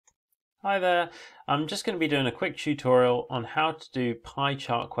Hi there, I'm just going to be doing a quick tutorial on how to do pie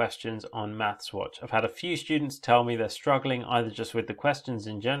chart questions on MathsWatch. I've had a few students tell me they're struggling either just with the questions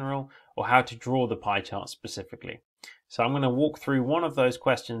in general or how to draw the pie chart specifically. So I'm going to walk through one of those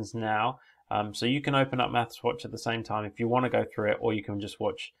questions now, so you can open up MathsWatch at the same time if you want to go through it, or you can just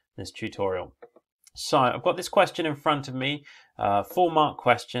watch this tutorial. So I've got this question in front of me, 4-mark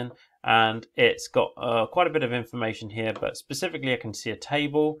question, and it's got quite a bit of information here, but specifically I can see a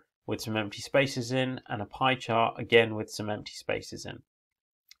table with some empty spaces in and a pie chart again with some empty spaces in.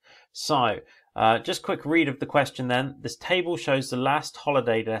 So just quick read of the question then. This table shows the last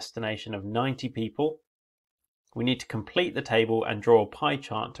holiday destination of 90 people. We need to complete the table and draw a pie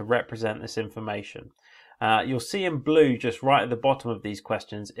chart to represent this information. You'll see in blue just right at the bottom of these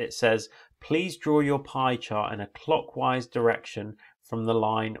questions it says please draw your pie chart in a clockwise direction from the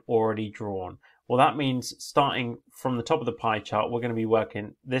line already drawn. Well, that means starting from the top of the pie chart, we're going to be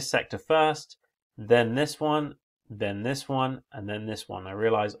working this sector first, then this one, then this one, and then this one. I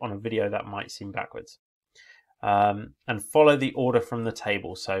realize on a video that might seem backwards. And follow the order from the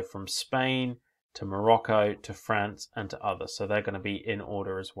table. So from Spain to Morocco to France and to others. So they're going to be in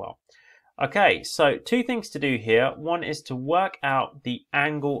order as well. Okay, so two things to do here. One is to work out the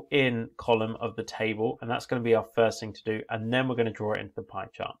angle in column of the table, and that's going to be our first thing to do. And then we're going to draw it into the pie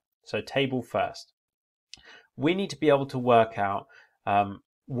chart. So table first. We need to be able to work out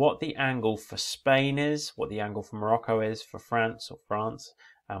what the angle for Spain is, what the angle for Morocco is, for France or France,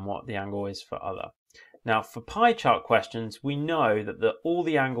 and what the angle is for other. Now for pie chart questions, we know that all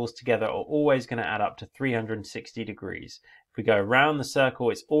the angles together are always going to add up to 360 degrees. If we go around the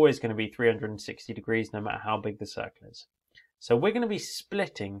circle, it's always going to be 360 degrees no matter how big the circle is. So we're going to be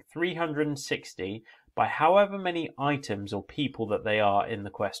splitting 360 by however many items or people that they are in the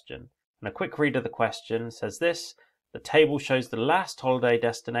question. And a quick read of the question says this: the table shows the last holiday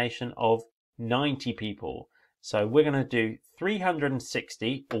destination of 90 people. So we're going to do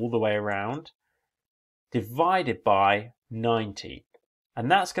 360 all the way around divided by 90.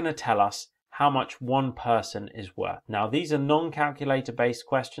 And that's going to tell us how much one person is worth. Now these are non-calculator based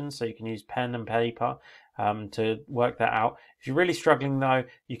questions, so you can use pen and paper to work that out. If you're really struggling though,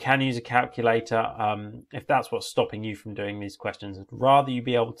 you can use a calculator if that's what's stopping you from doing these questions. I'd rather you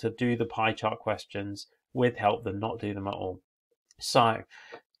be able to do the pie chart questions with help than not do them at all. So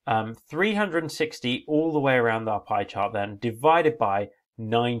 360 all the way around our pie chart then divided by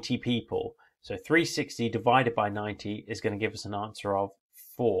 90 people. So 360 divided by 90 is going to give us an answer of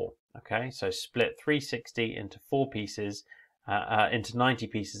 4. Okay, so split 360 into 4 pieces, into 90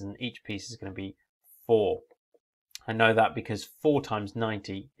 pieces, and each piece is going to be 4. I know that because 4 times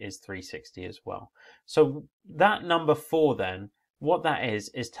 90 is 360 as well. So that number 4 then, what that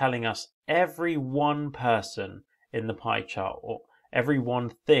is telling us every one person in the pie chart, or every one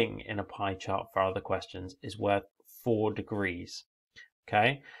thing in a pie chart for other questions, is worth 4 degrees.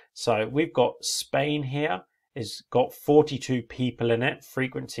 Okay, so we've got Spain here. It's got 42 people in it.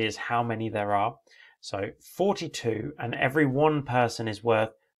 Frequency is how many there are. So 42, and every one person is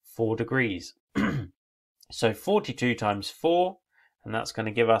worth 4 degrees. So 42 times 4, and that's going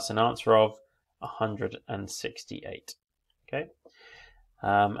to give us an answer of 168. Okay,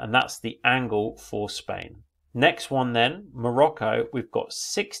 and that's the angle for Spain. Next one then, Morocco. We've got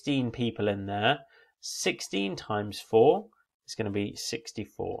 16 people in there. 16 times 4 is going to be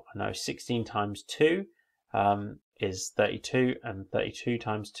 64. I know 16 times 2 is 32, and 32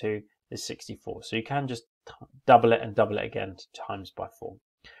 times 2 is 64. So you can just double it and double it again times by 4.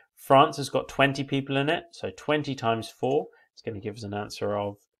 France has got 20 people in it, so 20 times 4 is going to give us an answer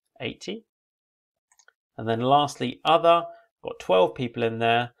of 80. And then lastly, other, got 12 people in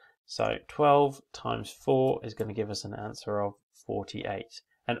there, so 12 times 4 is going to give us an answer of 48.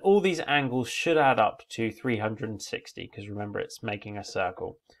 And all these angles should add up to 360, because remember it's making a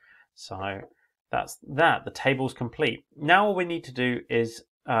circle. So that's that. The table's complete. Now all we need to do is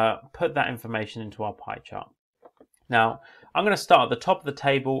put that information into our pie chart. Now I'm going to start at the top of the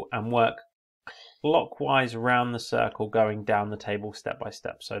table and work clockwise around the circle, going down the table step by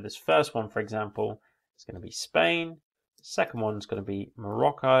step. So this first one, for example, is going to be Spain. The second one's going to be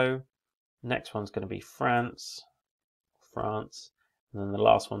Morocco. Next one's going to be France. And then the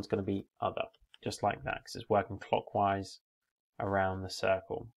last one's going to be other, just like that, because it's working clockwise around the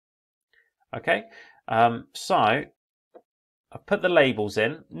circle. Okay, so I've put the labels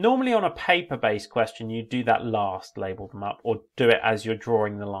in. Normally on a paper-based question, you do that last, label them up, or do it as you're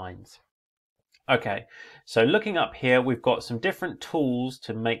drawing the lines. Okay, so looking up here, we've got some different tools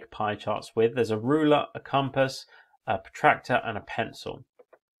to make pie charts with. There's a ruler, a compass, a protractor, and a pencil.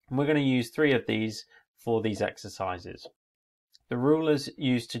 And we're going to use 3 of these for these exercises. The ruler's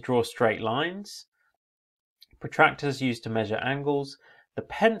used to draw straight lines. Protractor's used to measure angles. The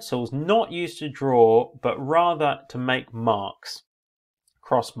pencil's not used to draw, but rather to make marks,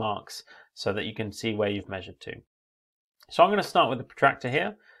 cross marks, so that you can see where you've measured to. So I'm going to start with the protractor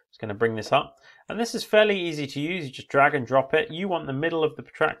here. Just going to bring this up. And this is fairly easy to use. You just drag and drop it. You want the middle of the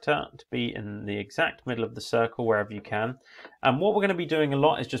protractor to be in the exact middle of the circle wherever you can. And what we're going to be doing a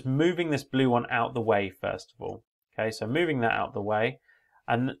lot is just moving this blue one out the way first of all. Okay, so moving that out the way.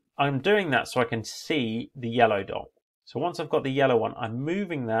 And I'm doing that so I can see the yellow dot. So once I've got the yellow one, I'm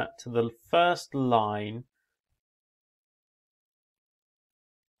moving that to the first line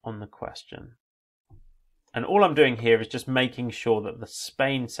on the question. And all I'm doing here is just making sure that the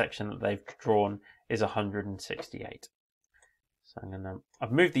Spain section that they've drawn is 168. So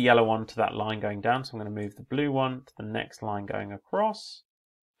I've moved the yellow one to that line going down, so I'm going to move the blue one to the next line going across.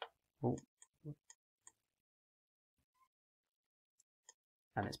 Ooh.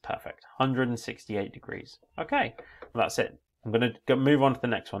 And it's perfect, 168 degrees. Okay, well, that's it. I'm going to move on to the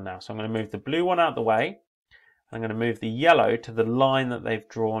next one now. So I'm going to move the blue one out of the way. I'm going to move the yellow to the line that they've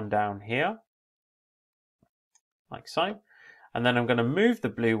drawn down here, like so. And then I'm going to move the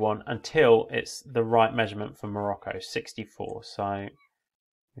blue one until it's the right measurement for Morocco, 64. So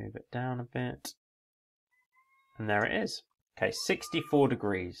move it down a bit. And there it is. Okay, 64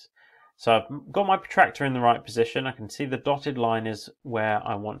 degrees. So I've got my protractor in the right position. I can see the dotted line is where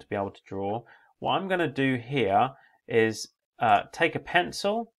I want to be able to draw. What I'm going to do here is take a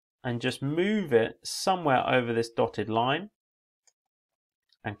pencil and just move it somewhere over this dotted line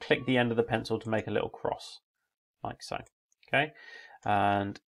and click the end of the pencil to make a little cross, like so. Okay,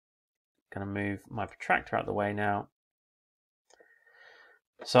 and I'm going to move my protractor out of the way now.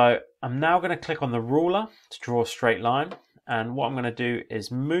 So I'm now going to click on the ruler to draw a straight line. And what I'm going to do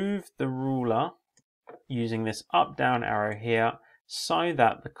is move the ruler using this up-down arrow here so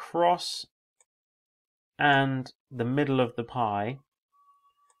that the cross and the middle of the pie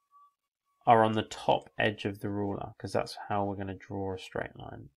are on the top edge of the ruler, because that's how we're going to draw a straight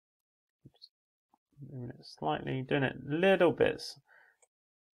line. Just moving it slightly, doing it little bits,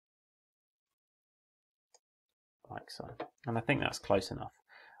 like so. And I think that's close enough.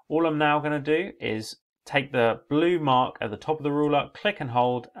 All I'm now going to do is take the blue mark at the top of the ruler, click and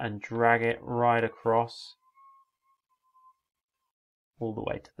hold, and drag it right across all the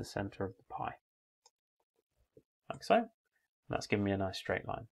way to the center of the pie, like so. And that's giving me a nice straight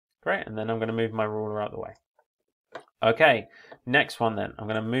line. Great, and then I'm going to move my ruler out of the way. Okay, next one then. I'm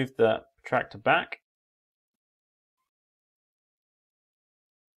going to move the protractor back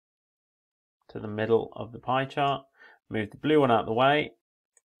to the middle of the pie chart, move the blue one out of the way.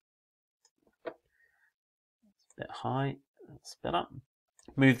 Bit high, let's spin up.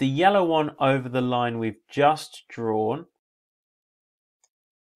 Move the yellow one over the line we've just drawn,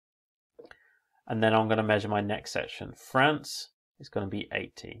 and then I'm going to measure my next section. France is going to be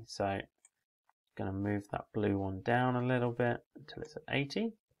 80, so I'm going to move that blue one down a little bit until it's at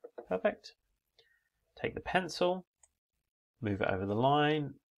 80. Perfect. Take the pencil, move it over the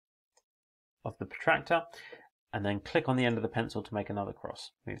line of the protractor, and then click on the end of the pencil to make another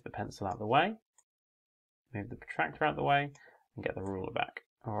cross. Move the pencil out of the way. Move the protractor out of the way and get the ruler back.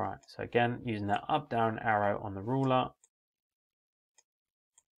 All right, so again, using that up-down arrow on the ruler.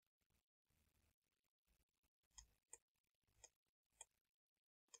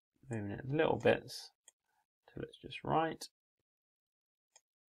 Moving it little bits till it's just right.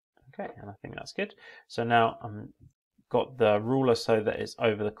 Okay, and I think that's good. So now I've got the ruler so that it's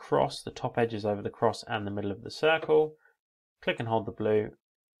over the cross, the top edge is over the cross and the middle of the circle. Click and hold the blue.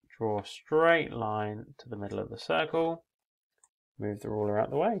 Draw a straight line to the middle of the circle, move the ruler out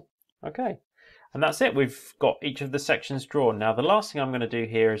of the way. Okay, and that's it. We've got each of the sections drawn. Now the last thing I'm going to do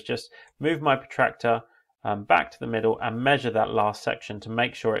here is just move my protractor back to the middle and measure that last section to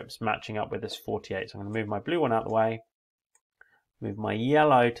make sure it's matching up with this 48. So I'm going to move my blue one out of the way, move my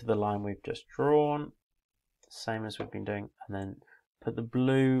yellow to the line we've just drawn, same as we've been doing, and then put the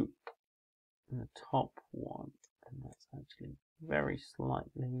blue in the top one, and that's actually very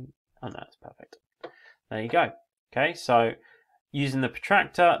slightly, oh no, that's perfect. There you go. Okay, so using the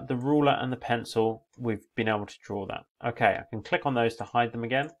protractor, the ruler and the pencil, we've been able to draw that. Okay, I can click on those to hide them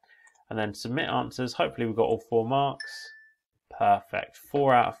again and then submit answers. Hopefully we've got all 4 marks. Perfect,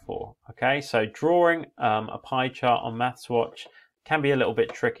 4 out of 4. Okay, so drawing a pie chart on MathsWatch can be a little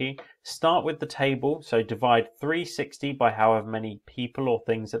bit tricky. Start with the table, so divide 360 by however many people or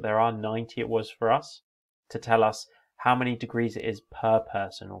things that there are, 90 it was for us, to tell us how many degrees it is per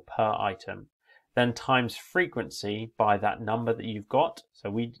person or per item. Then times frequency by that number that you've got.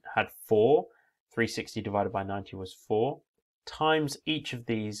 So we had 4. 360 divided by 90 was 4. times each of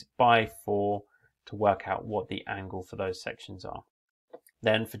these by 4 to work out what the angle for those sections are.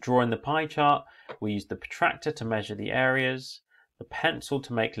 Then for drawing the pie chart, we use the protractor to measure the areas, the pencil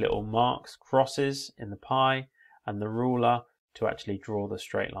to make little marks, crosses in the pie, and the ruler to actually draw the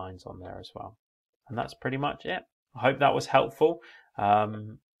straight lines on there as well. And that's pretty much it. I hope that was helpful,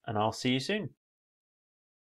 and I'll see you soon.